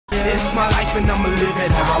my life and I'ma live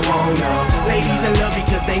it how I wanna. Ladies in love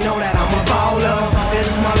because they know that I'm a baller. This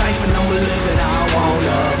is my life and I'ma live it how I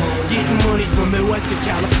wanna. Getting money from Midwest to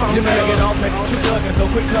California. You better get off, man, you plugging, so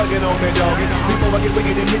quit tugging on me, doggin'. Before I get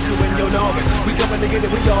wicked and hit you in your noggin. We coming to get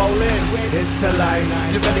it, we all in. It's the life.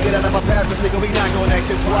 You better get out of my path, cause nigga, we not gonna act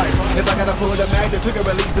shit twice. If I gotta pull the mag, the trigger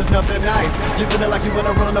release is nothing nice. You feeling like you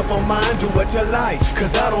wanna run up on mine, do what you like.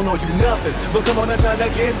 Cause I don't know you nothing, but come on and try to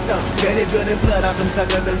get some. Get it good and blood out them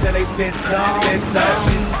suckers until they spit some.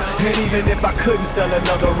 And even if I couldn't sell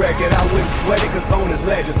another record, I wouldn't sweat it, cause bonus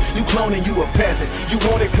legends. You cloning, you a peasant. You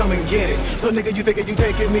want it, come and get it. So nigga, you figure you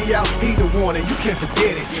taking me out, he the warning, you can't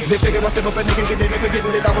forget it. They figured I step up and nigga get it,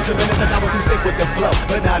 forgetting that I was a menace and I was too sick with the flow.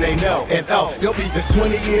 But now they know, and oh, your beef is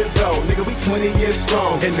 20 years old. Nigga, we 20 years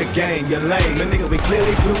strong. In the game, you're lame, and nigga, we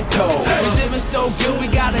clearly too cold. We living so good, we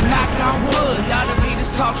gotta knock on wood. Y'all the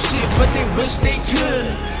haters talk shit, but they wish they could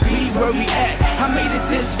be where we at. I made it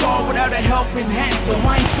this far without a helping hand, so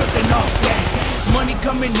I ain't tripping off that. Money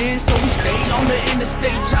coming in, so we stayed on the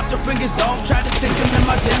interstate. Chop the fingers off, try to stick them in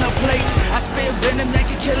my dinner plate. I spit venom that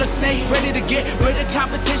can kill a snake. Ready to get rid of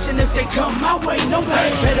competition if they come my way, no way.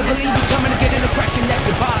 Better believe we coming to get in a cracking at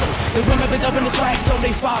the bottle. The women been up in the swag, so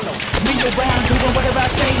they follow me around, doing whatever I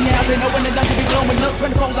say now. They know when the gun can be blowing up.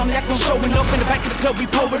 24s on the act, showing up in the back of the club, we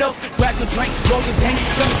pour it up. Grab the drink, roll the dank,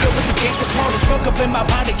 drunk good with the gangsta party. Smoke up in my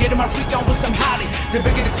body, getting my freak on with some hottie. The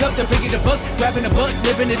bigger the cup, the bigger the bus. Grabbing the butt,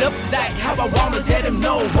 living it up like how I wanna. Let him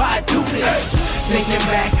know why I do this. Thinking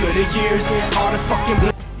back of the years, all the fucking